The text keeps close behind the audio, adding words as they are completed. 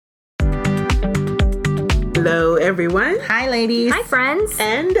Hello, everyone. Hi, ladies. Hi, friends.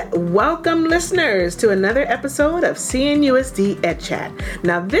 And welcome, listeners, to another episode of CNUSD EdChat.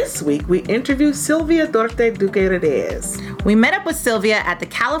 Now, this week, we interview Sylvia Duarte Duque Reyes. We met up with Sylvia at the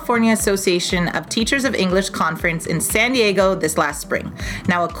California Association of Teachers of English Conference in San Diego this last spring.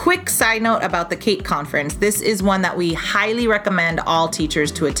 Now, a quick side note about the CATE conference. This is one that we highly recommend all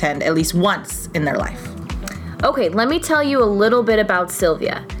teachers to attend at least once in their life. Okay, let me tell you a little bit about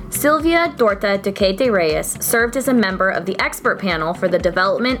Sylvia. Sylvia Duarte Duque Reyes served as a member of the expert panel for the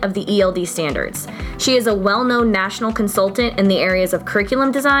development of the ELD standards. She is a well-known national consultant in the areas of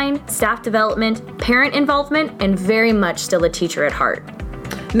curriculum design, staff development, parent involvement, and very much still a teacher at heart.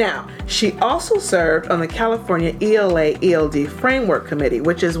 Now, she also served on the California ELA-ELD Framework Committee,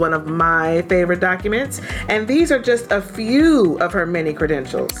 which is one of my favorite documents, and these are just a few of her many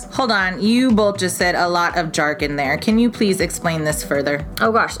credentials. Hold on, you both just said a lot of jargon there. Can you please explain this further?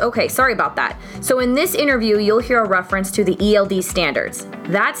 Oh gosh, okay, sorry about that. So in this interview, you'll hear a reference to the ELD standards.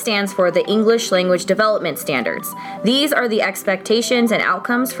 That stands for the English Language Development Standards. These are the expectations and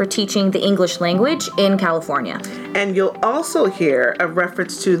outcomes for teaching the English language in California. And you'll also hear a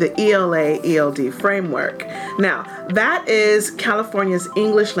reference to the ELA-ELD framework. Now, that is California's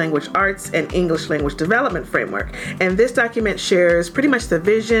English Language Arts and English Language Development Framework. And this document shares pretty much the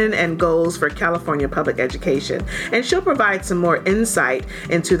vision and goals for California public education. And she'll provide some more insight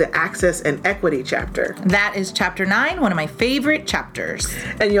into the Access and Equity chapter. That is Chapter 9, one of my favorite chapters.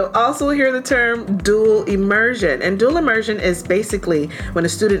 And you'll also hear the term dual immersion. And dual immersion is basically when a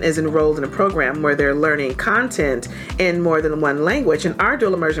student is enrolled in a program where they're learning content in more than one language. And our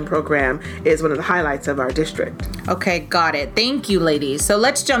dual immersion program is one of the highlights of our district. Okay, got it. Thank you, ladies. So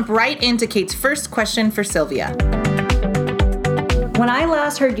let's jump right into Kate's first question for Sylvia. When I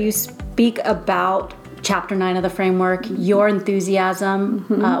last heard you speak about Chapter 9 of the framework, your enthusiasm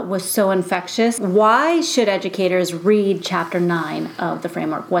was so infectious. Why should educators read Chapter 9 of the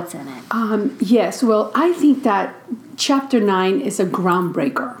framework? What's in it? Yes, well, I think that Chapter 9 is a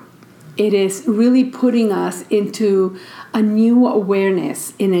groundbreaker. It is really putting us into a new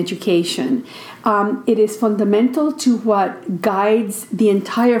awareness in education. It is fundamental to what guides the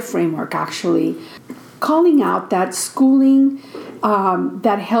entire framework, actually, calling out that schooling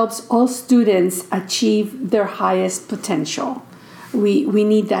that helps all students achieve their highest potential. We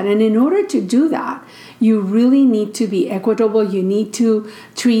need that. And in order to do that, you really need to be equitable. You need to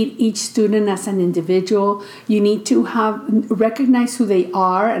treat each student as an individual. You need to recognize who they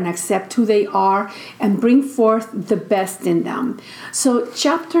are and accept who they are and bring forth the best in them. So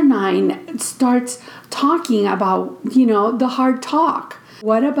Chapter 9 starts talking about, the hard talk.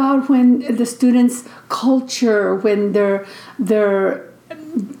 What about when the students' culture, when their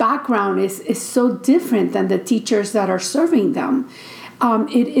background is so different than the teachers that are serving them?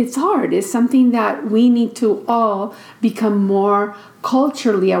 It's hard. It's something that we need to all become more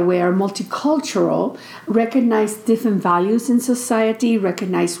culturally aware, multicultural, recognize different values in society,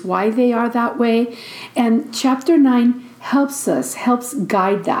 recognize why they are that way. And Chapter 9 helps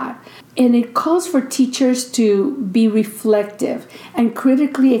guide that. And it calls for teachers to be reflective and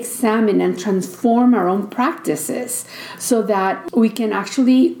critically examine and transform our own practices so that we can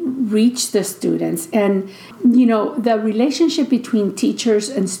actually reach the students. And, the relationship between teachers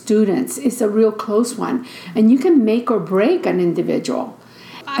and students is a real close one. And you can make or break an individual.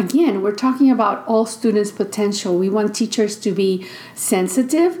 Again, we're talking about all students' potential. We want teachers to be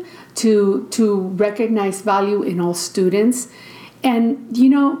sensitive, to recognize value in all students. And,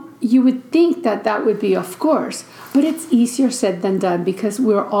 you would think that would be, of course, but it's easier said than done because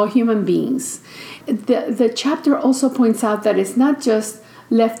we're all human beings. The chapter also points out that it's not just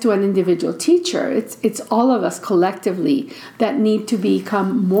left to an individual teacher. It's all of us collectively that need to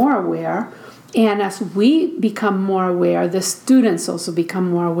become more aware. And as we become more aware, the students also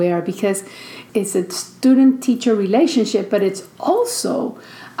become more aware because it's a student-teacher relationship, but it's also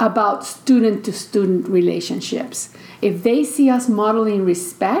about student-to-student relationships. If they see us modeling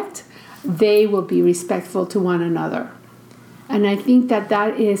respect, they will be respectful to one another. And I think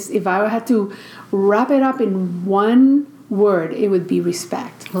that is, if I had to wrap it up in one word, it would be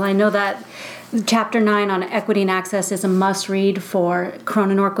respect. Well, I know that Chapter 9 on equity and access is a must-read for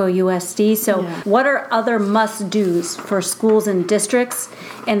Corona Norco USD. So what are other must-dos for schools and districts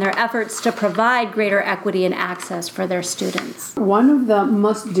in their efforts to provide greater equity and access for their students? One of the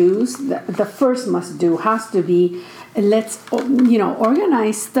must-dos, the first must-do has to be let's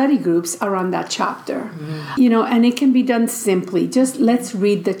organize study groups around that chapter. And it can be done simply. Just let's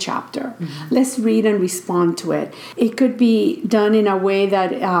read the chapter. Let's read and respond to it. It could be done in a way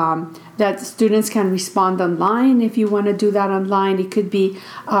that that students can respond online if you want to do that online. It could be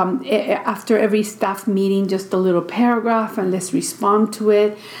after every staff meeting, just a little paragraph and let's respond to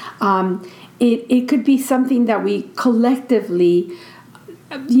it. It could be something that we collectively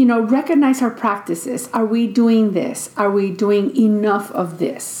recognize our practices. Are we doing this? Are we doing enough of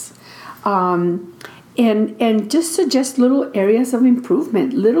this? And just suggest little areas of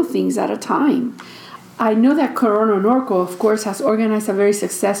improvement, little things at a time. I know that Corona Norco, of course, has organized a very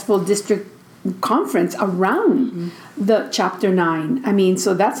successful district conference around the Chapter 9. I mean,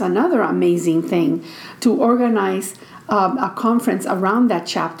 so that's another amazing thing, to organize a conference around that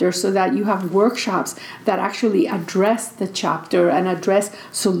chapter so that you have workshops that actually address the chapter and address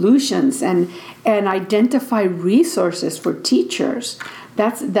solutions and identify resources for teachers.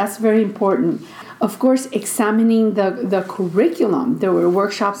 That's very important. Of course, examining the curriculum. There were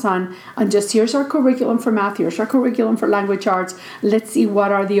workshops on just here's our curriculum for math, here's our curriculum for language arts. Let's see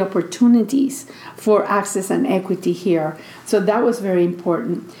what are the opportunities for access and equity here. So that was very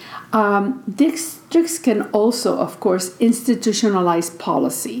important. Districts can also, of course, institutionalize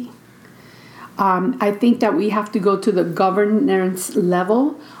policy. I think that we have to go to the governance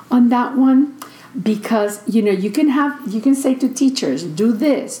level on that one. Because you can say to teachers, do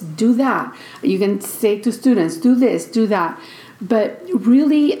this, do that. You can say to students, do this, do that. But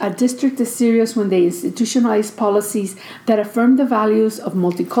really, a district is serious when they institutionalize policies that affirm the values of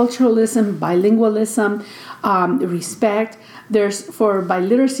multiculturalism, bilingualism, respect. For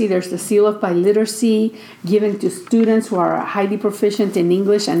biliteracy, there's the seal of biliteracy given to students who are highly proficient in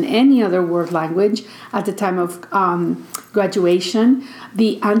English and any other world language at the time of graduation.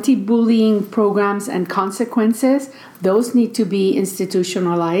 The anti-bullying programs and consequences, those need to be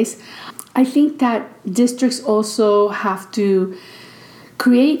institutionalized. I think that districts also have to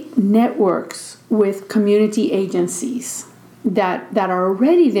create networks with community agencies that are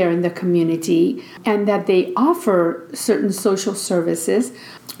already there in the community and that they offer certain social services.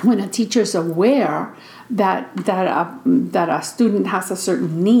 When a teacher is aware that a student has a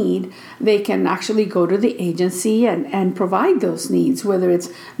certain need, they can actually go to the agency and provide those needs, whether it's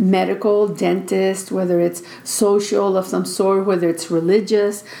medical, dentist, whether it's social of some sort, whether it's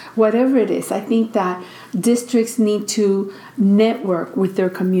religious, whatever it is. I think that districts need to network with their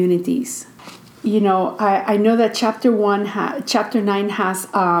communities. I know that Chapter 9 has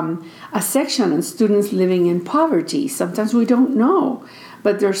a section on students living in poverty. Sometimes we don't know,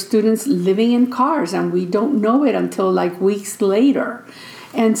 but there are students living in cars and we don't know it until like weeks later.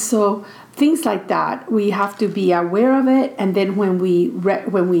 And so things like that, we have to be aware of it. And then when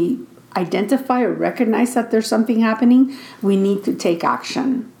we identify or recognize that there's something happening, we need to take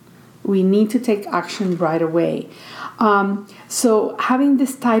action. We need to take action right away. So having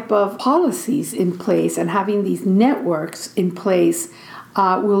this type of policies in place and having these networks in place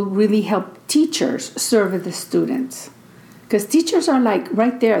will really help teachers serve the students. Because teachers are like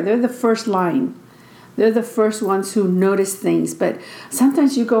right there. They're the first line. They're the first ones who notice things. But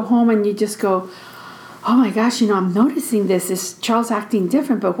sometimes you go home and you just go, oh my gosh, I'm noticing this. Is Charles acting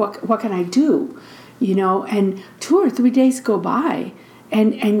different? But what can I do? And 2 or 3 days go by.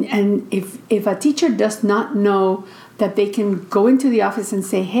 And if a teacher does not know that they can go into the office and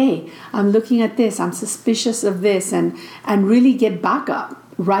say, hey, I'm looking at this, I'm suspicious of this, and really get backup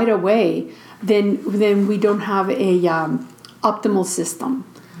right away, then we don't have a optimal system.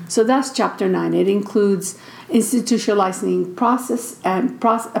 So that's Chapter 9. It includes institutionalizing process and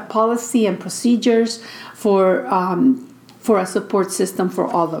policy and procedures for a support system for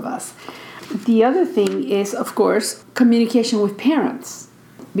all of us. The other thing is, of course, communication with parents,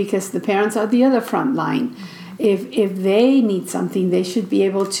 because the parents are the other front line. If they need something, they should be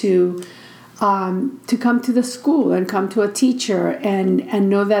able to come to the school and come to a teacher and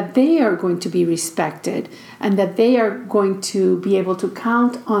know that they are going to be respected and that they are going to be able to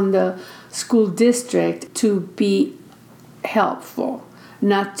count on the school district to be helpful,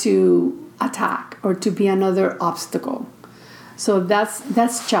 not to attack or to be another obstacle. So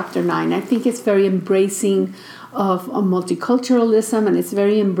that's Chapter 9. I think it's very embracing of multiculturalism, and it's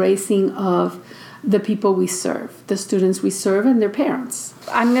very embracing of the people we serve, the students we serve, and their parents.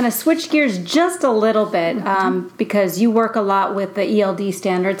 I'm going to switch gears just a little bit because you work a lot with the ELD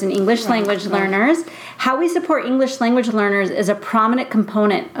standards and English language learners. How we support English language learners is a prominent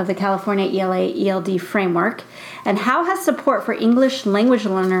component of the California ELA-ELD framework. And how has support for English language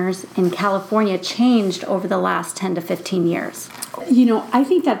learners in California changed over the last 10 to 15 years? I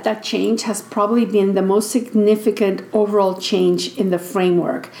think that change has probably been the most significant overall change in the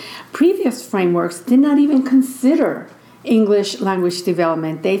framework. Previous frameworks did not even consider English language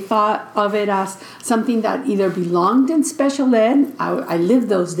development. They thought of it as something that either belonged in special ed, I lived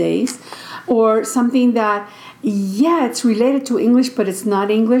those days, or something that, yeah, it's related to English, but it's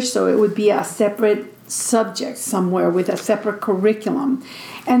not English, so it would be a separate subject somewhere with a separate curriculum.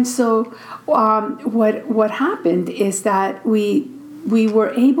 And so what happened is that we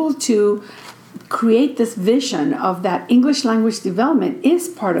were able to create this vision of that English language development is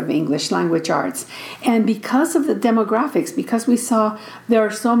part of English language arts. And because of the demographics, because we saw there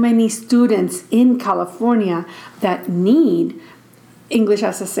are so many students in California that need English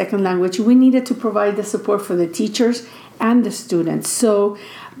as a second language, we needed to provide the support for the teachers and the students. So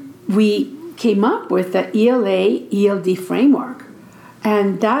we came up with the ELA ELD framework,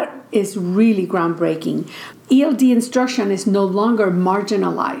 and that is really groundbreaking. ELD instruction is no longer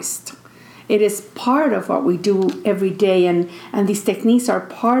marginalized. It is part of what we do every day, and these techniques are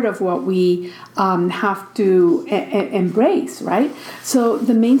part of what we have to embrace, right? So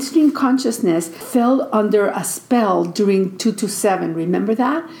the mainstream consciousness fell under a spell during 227, remember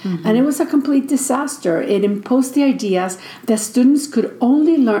that? Mm-hmm. And it was a complete disaster. It imposed the ideas that students could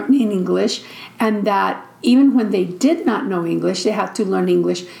only learn in English, and that even when they did not know English, they had to learn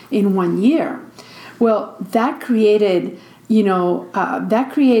English in 1 year. Well, that created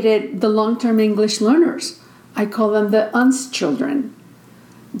the long-term English learners. I call them the UNS children.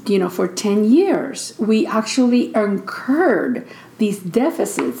 For 10 years, we actually incurred these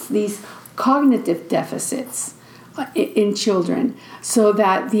deficits, these cognitive deficits in children, so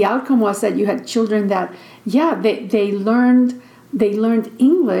that the outcome was that you had children that, they learned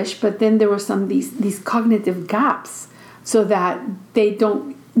English, but then there were these cognitive gaps, so that they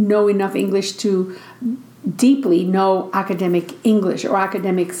don't know enough English to deeply know academic English or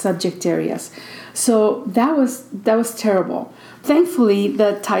academic subject areas. So that was terrible. Thankfully,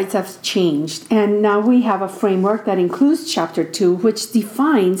 the tides have changed, and now we have a framework that includes Chapter 2, which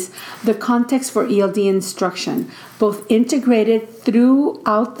defines the context for ELD instruction, both integrated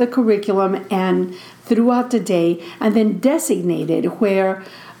throughout the curriculum and throughout the day, and then designated where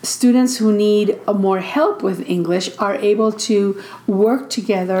students who need more help with English are able to work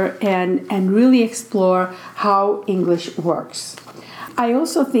together and really explore how English works. I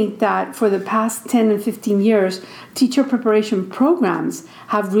also think that for the past 10 and 15 years, teacher preparation programs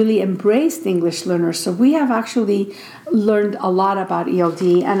have really embraced English learners. So we have actually learned a lot about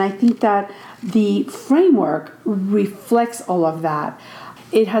ELD, and I think that the framework reflects all of that.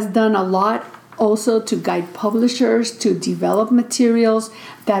 It has done a lot also to guide publishers to develop materials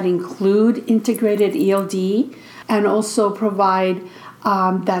that include integrated ELD, and also provide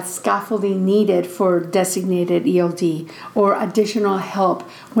that scaffolding needed for designated ELD or additional help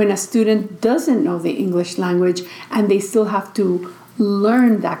when a student doesn't know the English language and they still have to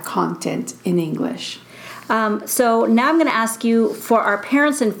learn that content in English. So now I'm going to ask you, for our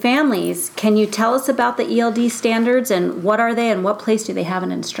parents and families, can you tell us about the ELD standards, and what are they, and what place do they have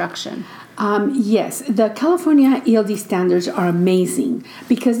in instruction? Yes, the California ELD standards are amazing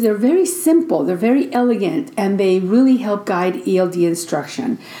because they're very simple, they're very elegant, and they really help guide ELD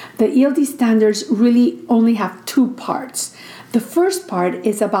instruction. The ELD standards really only have two parts. The first part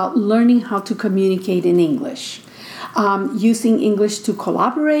is about learning how to communicate in English, using English to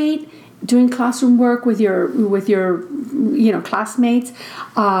collaborate, doing classroom work with your classmates,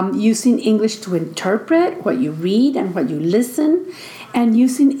 using English to interpret what you read and what you listen, and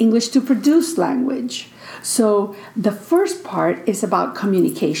using English to produce language. So the first part is about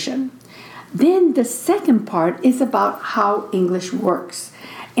communication. Then the second part is about how English works.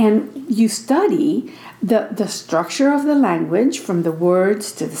 And you study the structure of the language, from the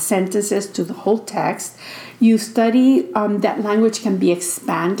words to the sentences to the whole text. You study that language can be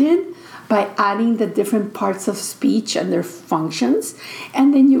expanded by adding the different parts of speech and their functions.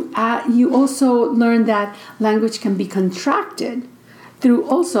 And then you also learn that language can be contracted through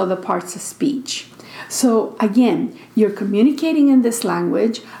also the parts of speech. So again, you're communicating in this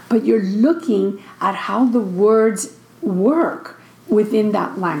language, but you're looking at how the words work within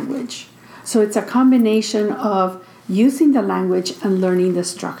that language. So it's a combination of using the language and learning the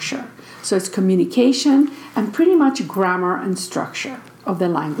structure. So it's communication and pretty much grammar and structure of the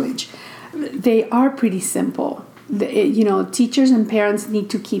language. They are pretty simple. Teachers and parents need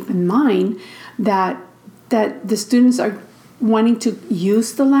to keep in mind that the students are wanting to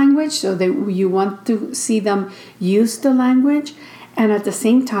use the language, so you want to see them use the language, and at the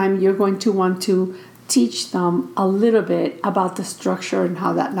same time you're going to want to teach them a little bit about the structure and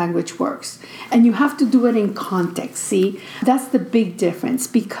how that language works. And you have to do it in context. See, that's the big difference,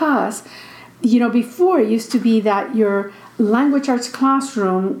 because before it used to be that your language arts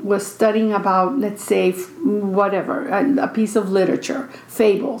classroom was studying about, let's say, whatever, a piece of literature,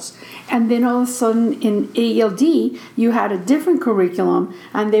 fables. And then all of a sudden in ELD, you had a different curriculum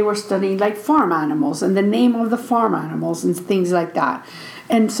and they were studying like farm animals and the name of the farm animals and things like that.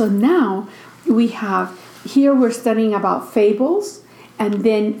 And so now we have, here we're studying about fables, and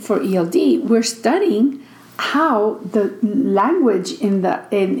then for ELD, we're studying how the language in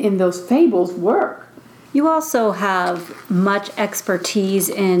those fables work. You also have much expertise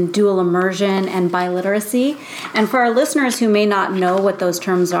in dual immersion and biliteracy. And for our listeners who may not know what those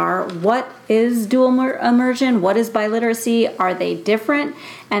terms are, what is dual immersion? What is biliteracy? Are they different?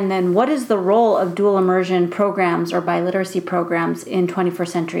 And then what is the role of dual immersion programs or biliteracy programs in 21st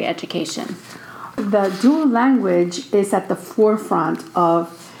century education? The dual language is at the forefront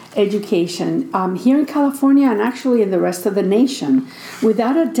of education here in California and actually in the rest of the nation.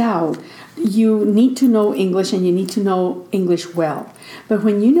 Without a doubt, you need to know English and you need to know English well. But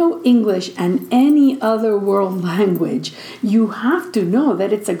when you know English and any other world language, you have to know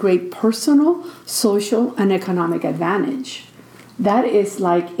that it's a great personal, social, and economic advantage. That is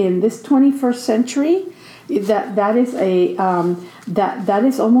like in this 21st century, that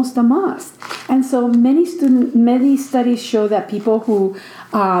is almost a must. And so many studies show that people who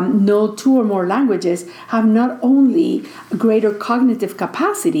know two or more languages have not only greater cognitive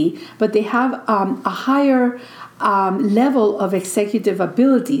capacity, but they have a higher level of executive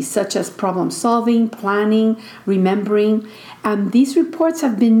abilities, such as problem solving, planning, remembering. And these reports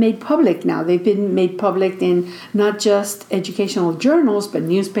have been made public now. They've been made public in not just educational journals, but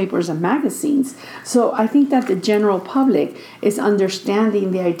newspapers and magazines. So I think that the general public is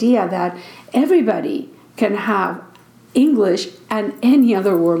understanding the idea that everybody can have English and any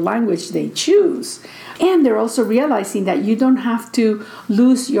other world language they choose. And they're also realizing that you don't have to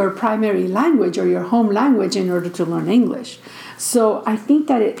lose your primary language or your home language in order to learn English. So I think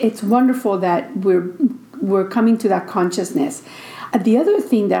that it's wonderful that we're coming to that consciousness. The other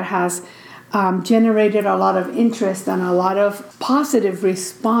thing that has generated a lot of interest and a lot of positive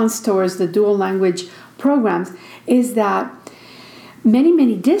response towards the dual language programs is that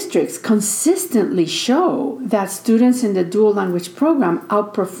many districts consistently show that students in the dual language program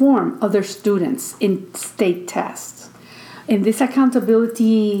outperform other students in state tests. In this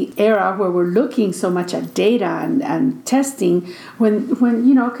accountability era where we're looking so much at data and testing, when can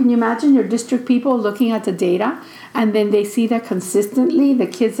you imagine your district people looking at the data and then they see that consistently the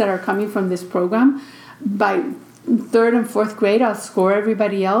kids that are coming from this program by third and fourth grade outscore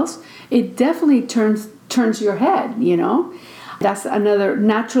everybody else? It definitely turns your head, That's another,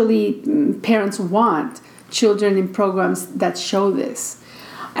 naturally, parents want children in programs that show this.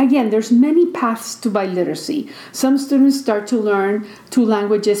 Again, there's many paths to biliteracy. Some students start to learn two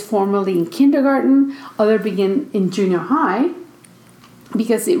languages formally in kindergarten, others begin in junior high,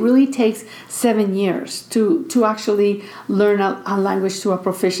 because it really takes 7 years to actually learn a language to a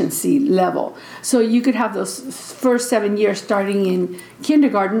proficiency level. So you could have those first 7 years starting in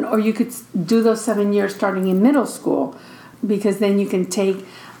kindergarten, or you could do those 7 years starting in middle school, because then you can take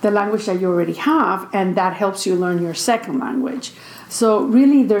the language that you already have, and that helps you learn your second language. So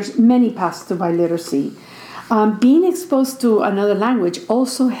really, there's many paths to biliteracy. Being exposed to another language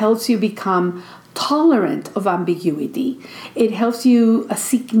also helps you become tolerant of ambiguity. It helps you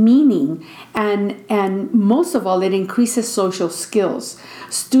seek meaning, and most of all, it increases social skills.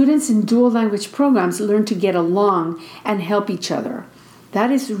 Students in dual language programs learn to get along and help each other.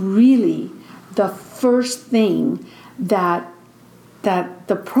 That is really the first thing that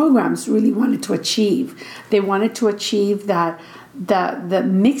the programs really wanted to achieve. They wanted to achieve that the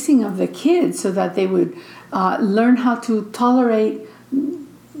mixing of the kids so that they would learn how to tolerate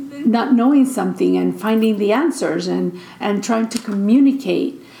not knowing something and finding the answers and trying to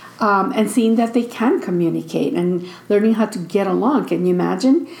communicate and seeing that they can communicate and learning how to get along. Can you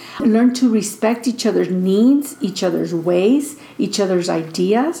imagine? Learn to respect each other's needs, each other's ways, each other's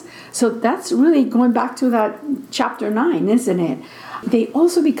ideas. So that's really going back to that chapter 9, isn't it? They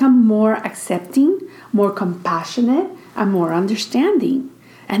also become more accepting, more compassionate, and more understanding.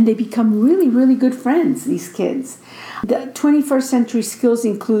 And they become really, really good friends, these kids. The 21st century skills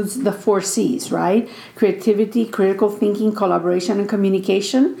includes the 4 C's, right? Creativity, critical thinking, collaboration, and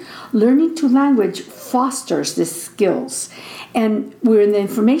communication. Learning two language fosters these skills. And we're in the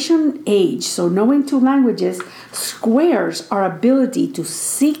information age, so knowing two languages squares our ability to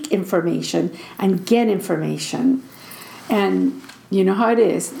seek information and get information. And you know how it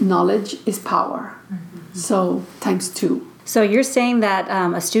is, knowledge is power. Mm-hmm. So times 2. So you're saying that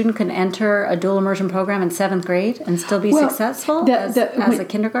a student can enter a dual immersion program in 7th grade and still be successful as a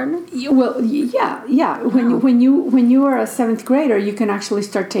kindergartner? Yeah. When you are a 7th grader, you can actually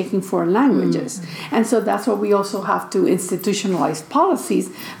start taking foreign languages, and so that's what we also have to institutionalize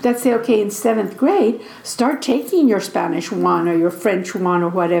policies that say, okay, in 7th grade, start taking your Spanish 1 or your French 1 or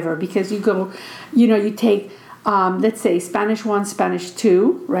whatever, because you take. Let's say Spanish 1, Spanish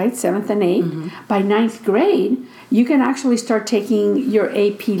 2, right? 7th and 8th. By 9th grade, you can actually start taking your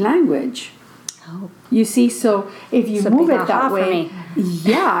AP language. Oh. You see, so if you move it that way,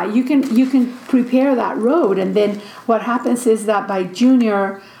 yeah, you can prepare that road. And then what happens is that by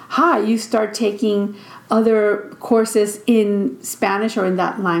junior high, you start taking other courses in Spanish or in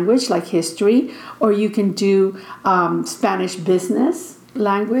that language, like history, or you can do Spanish business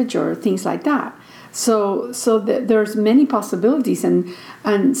language or things like that. So there's many possibilities, and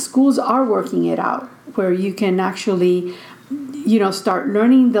schools are working it out where you can actually, start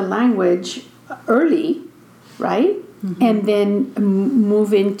learning the language early, right? And then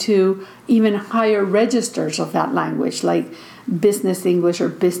move into even higher registers of that language, like business English or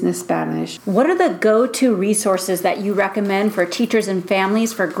business Spanish. What are the go-to resources that you recommend for teachers and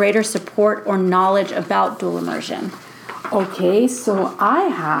families for greater support or knowledge about dual immersion? Okay, so I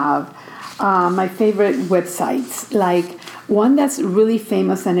have my favorite websites. Like one that's really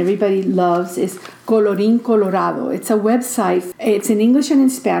famous and everybody loves is Colorín Colorado. It's a website. It's in English and in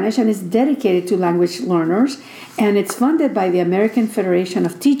Spanish, and it's dedicated to language learners. And it's funded by the American Federation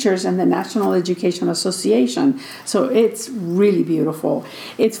of Teachers and the National Education Association. So it's really beautiful.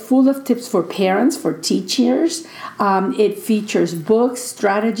 It's full of tips for parents, for teachers. It features books,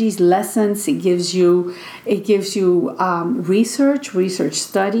 strategies, lessons. It gives you research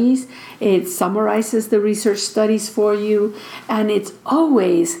studies. It summarizes the research studies for you, and it's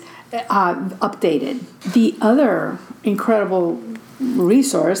always updated. The other incredible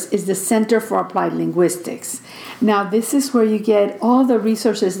resource is the Center for Applied Linguistics. Now, this is where you get all the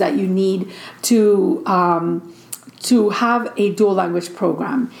resources that you need to have a dual language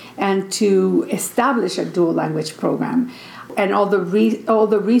program and to establish a dual language program, and all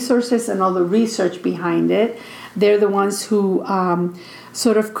the resources and all the research behind it. They're the ones who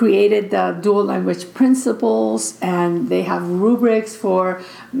sort of created the dual language principles, and they have rubrics for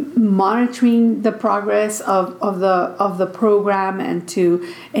monitoring the progress of the program and to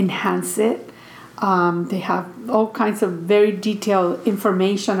enhance it. They have all kinds of very detailed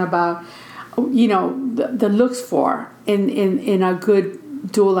information about the looks for in a good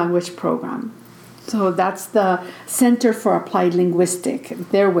dual language program. So that's the Center for Applied Linguistics,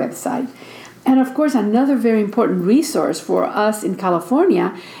 their website. And of course, another very important resource for us in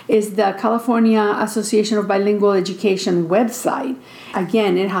California is the California Association of Bilingual Education website.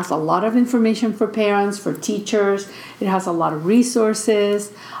 Again, it has a lot of information for parents, for teachers. It has a lot of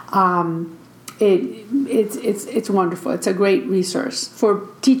resources. It's wonderful. It's a great resource for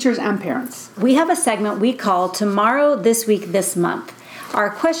teachers and parents. We have a segment we call Tomorrow, This Week, This Month. Our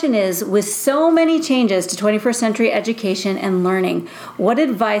question is, with so many changes to 21st century education and learning, what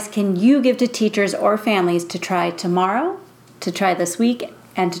advice can you give to teachers or families to try tomorrow, to try this week,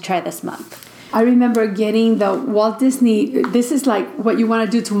 and to try this month? I remember getting the Walt Disney, this is like what you want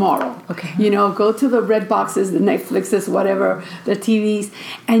to do tomorrow. Okay. Go to the red boxes, the Netflixes, whatever, the TVs,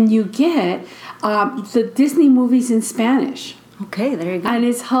 and you get the Disney movies in Spanish. Okay, there you go. And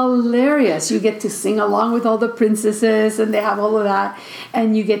it's hilarious. You get to sing along with all the princesses, and they have all of that.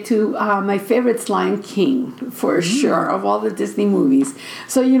 And you get to, my favorite's Lion King, for sure, of all the Disney movies.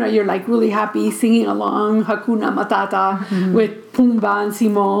 So, you're like really happy singing along Hakuna Matata with Pumbaa and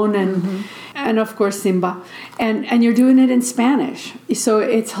Simone and of course Simba. And you're doing it in Spanish. So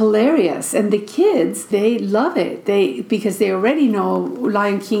it's hilarious. And the kids, they love it. Because they already know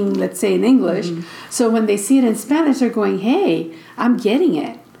Lion King, let's say in English. So when they see it in Spanish, they're going, hey, I'm getting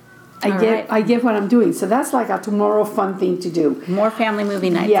it. I get what I'm doing. So that's like a tomorrow fun thing to do. More family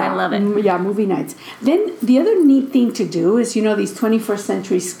movie nights. I love it. Yeah, movie nights. Then the other neat thing to do is, these 21st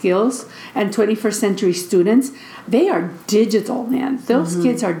century skills and 21st century students, they are digital, man. Those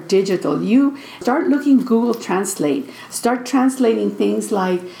kids are digital. You start looking Google Translate. Start translating things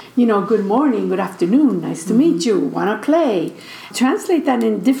like, good morning, good afternoon, nice to meet you, wanna play. Translate that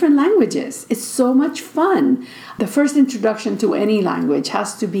in different languages. It's so much fun. The first introduction to any language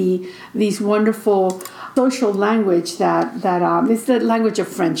has to be these wonderful social language that is the language of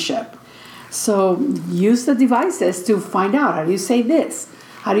friendship. So use the devices to find out how do you say this.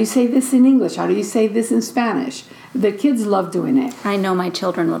 How do you say this in English? How do you say this in Spanish? The kids love doing it. I know my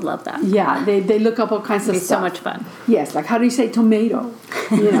children would love that. Yeah, they look up all kinds of It'd be stuff. so much fun. Yes, like how do you say tomato?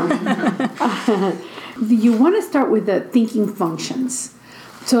 You know. You want to start with the thinking functions.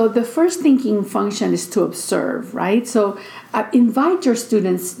 So the first thinking function is to observe, right? So invite your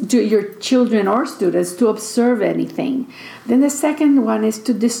students, your children or students, to observe anything. Then the second one is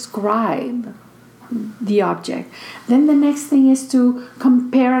to describe the object. Then the next thing is to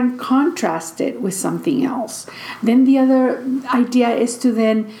compare and contrast it with something else. Then the other idea is to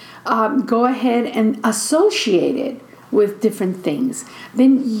then go ahead and associate it with different things.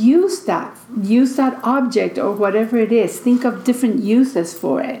 Then use that object or whatever it is. Think of different uses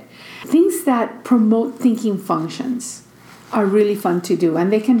for it. Things that promote thinking functions are really fun to do,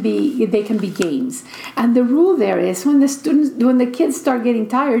 and they can be games. And the rule there is when the kids start getting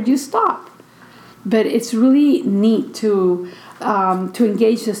tired, you stop. But it's really neat to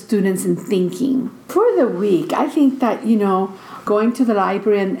engage the students in thinking. For the week, I think that, going to the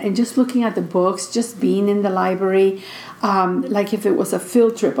library and just looking at the books, just being in the library, like if it was a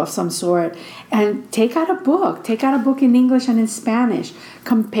field trip of some sort, and take out a book in English and in Spanish,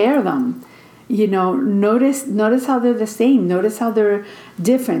 compare them. Notice how they're the same. Notice how they're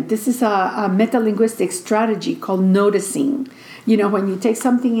different. This is a metalinguistic strategy called noticing. When you take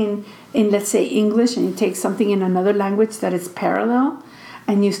something in let's say English and you take something in another language that is parallel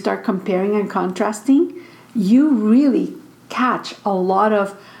and you start comparing and contrasting, you really catch a lot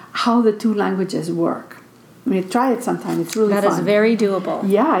of how the two languages work. Try it sometime. It's really fun. That is very doable.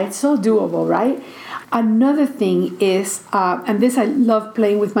 Yeah, it's so doable, right? Another thing is, and this I love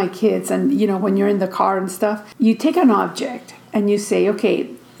playing with my kids, and when you're in the car and stuff, you take an object and you say, okay,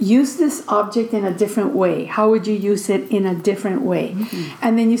 use this object in a different way. How would you use it in a different way? Mm-hmm.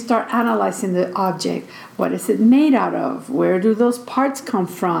 And then you start analyzing the object. What is it made out of? Where do those parts come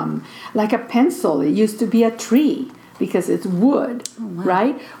from? Like a pencil, it used to be a tree because it's wood,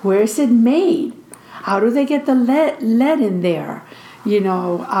 right? Where is it made? How do they get the lead in there?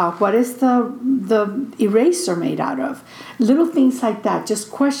 What is the eraser made out of? Little things like that, just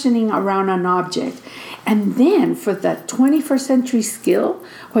questioning around an object. And then for that 21st century skill,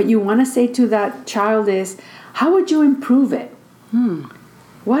 what you want to say to that child is, how would you improve it?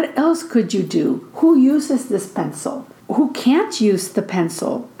 What else could you do? Who uses this pencil? Who can't use the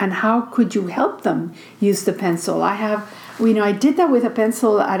pencil? And how could you help them use the pencil? I did that with a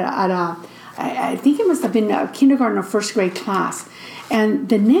pencil I think it must have been a kindergarten or first grade class. And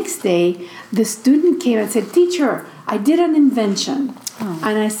the next day, the student came and said, "Teacher, I did an invention." Oh.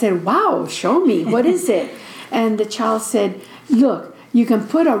 And I said, "Wow, show me. What is it?" And the child said, "Look, you can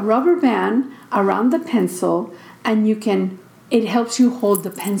put a rubber band around the pencil and it helps you hold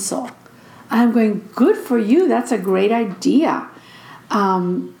the pencil." I'm going, "Good for you. That's a great idea."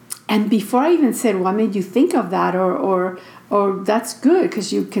 And before I even said, "What made you think of that?" or "That's good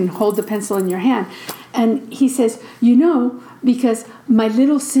because you can hold the pencil in your hand." And he says, because my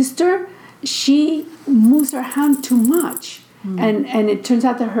little sister, she moves her hand too much. And it turns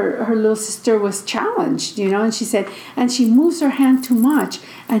out that her little sister was challenged, and she said, and she moves her hand too much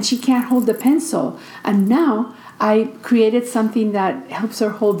and she can't hold the pencil. And now I created something that helps her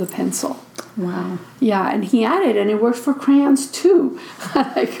hold the pencil. Wow. Yeah, and he added, and it works for crayons too.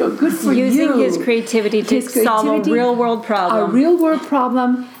 I go, good for you. Using his creativity to solve a real world problem. A real world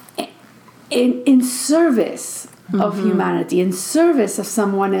problem in service of humanity, in service of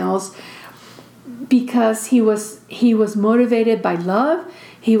someone else, because he was motivated by love.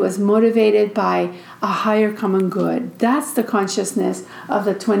 He was motivated by a higher common good. That's the consciousness of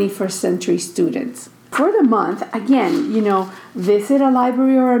the 21st century students. For the month, again, visit a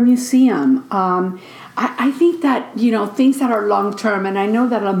library or a museum. I think that, things that are long-term, and I know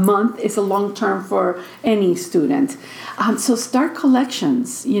that a month is a long-term for any student. So start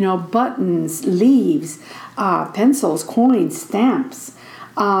collections, buttons, leaves, pencils, coins, stamps.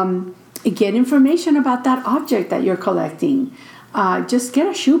 Get information about that object that you're collecting. Just get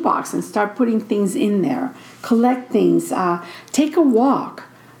a shoebox and start putting things in there. Collect things. Take a walk.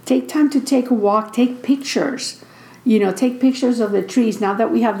 Take time to take a walk. Take pictures. Take pictures of the trees now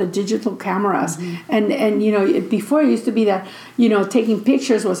that we have the digital cameras. And before it used to be that, taking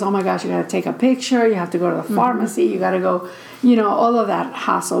pictures was, oh my gosh, you got to take a picture. You have to go to the pharmacy. You got to go, all of that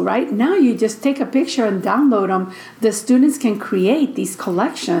hassle, right? Now you just take a picture and download them. The students can create these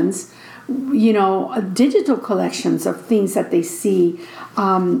collections, digital collections of things that they see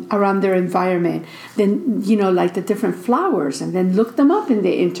around their environment. Then, like the different flowers, and then look them up in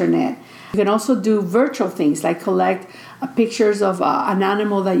the internet. You can also do virtual things like collect pictures of an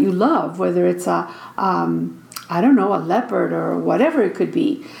animal that you love, whether it's a I don't know, a leopard or whatever it could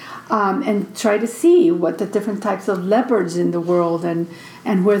be, and try to see what the different types of leopards in the world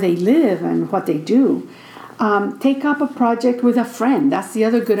and where they live and what they do. Take up a project with a friend. That's the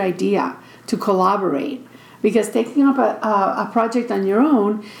other good idea, to collaborate. Because taking up a project on your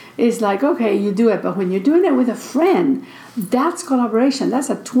own is like, okay, you do it. But when you're doing it with a friend, that's collaboration. That's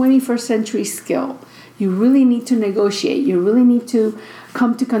a 21st century skill. You really need to negotiate. You really need to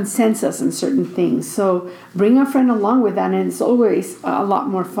come to consensus on certain things. So bring a friend along with that, and it's always a lot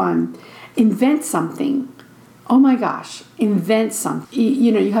more fun. Invent something. Oh my gosh, invent something.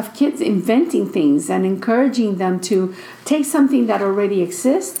 You have kids inventing things and encouraging them to take something that already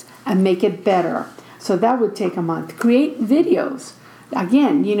exists and make it better. So that would take a month. Create videos.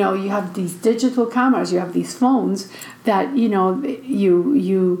 Again, you have these digital cameras, you have these phones that,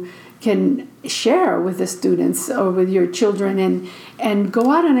 you can share with the students or with your children and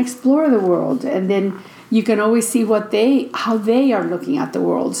go out and explore the world. And then you can always see how they are looking at the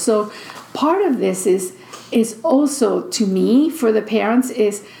world. So part of this is also, to me, for the parents,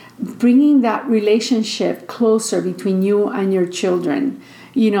 is bringing that relationship closer between you and your children.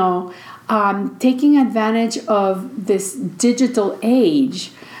 Taking advantage of this digital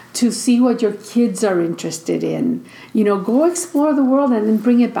age to see what your kids are interested in. Go explore the world and then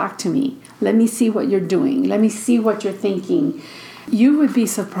bring it back to me. Let me see what you're doing. Let me see what you're thinking. You would be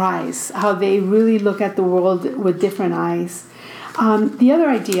surprised how they really look at the world with different eyes. The other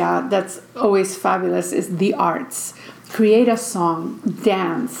idea that's always fabulous is the arts. Create a song,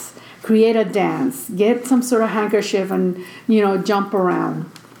 dance, create a dance, get some sort of handkerchief and, jump around.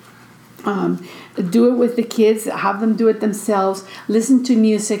 Do it with the kids, have them do it themselves, listen to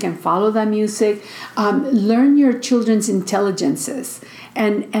music and follow that music. Learn your children's intelligences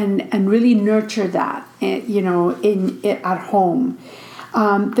and really nurture that, at home.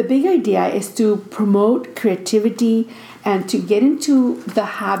 The big idea is to promote creativity and to get into the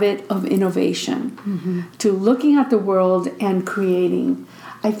habit of innovation, to looking at the world and creating.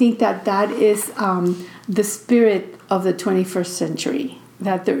 I think that is the spirit of the 21st century,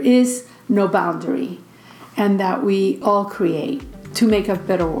 that there is no boundary and that we all create to make a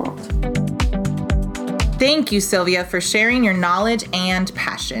better world. Thank you, Sylvia, for sharing your knowledge and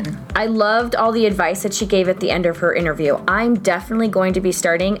passion. I loved all the advice that she gave at the end of her interview. I'm definitely going to be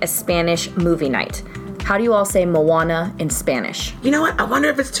starting a Spanish movie night. How do you all say Moana in Spanish? You know what? I wonder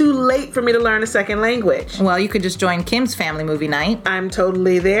if it's too late for me to learn a second language. Well, you could just join Kim's family movie night. I'm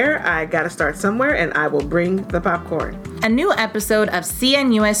totally there. I gotta start somewhere, and I will bring the popcorn. A new episode of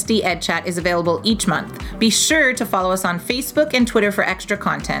CNUSD EdChat is available each month. Be sure to follow us on Facebook and Twitter for extra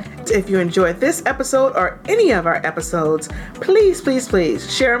content. If you enjoyed this episode or any of our episodes, please, please,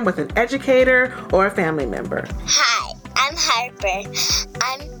 please share them with an educator or a family member. Hi, I'm Harper.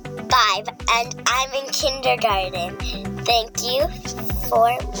 I'm 5 and I'm in kindergarten. Thank you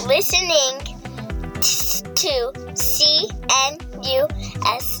for listening to CNUSD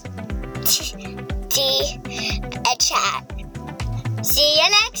EdChat. See you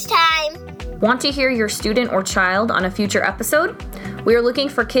next time. Want to hear your student or child on a future episode? We are looking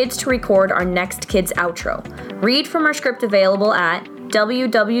for kids to record our next kids outro. Read from our script available at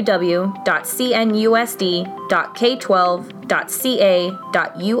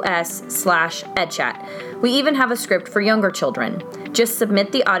www.cnusd.k12.ca.us/edchat. We even have a script for younger children. Just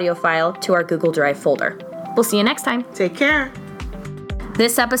submit the audio file to our Google Drive folder. We'll see you next time. Take care.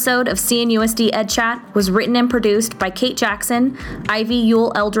 This episode of CNUSD EdChat was written and produced by Kate Jackson, Ivy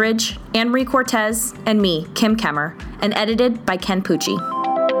Yule Eldridge, Anne-Marie Cortez, and me, Kim Kemmer, and edited by Ken Pucci.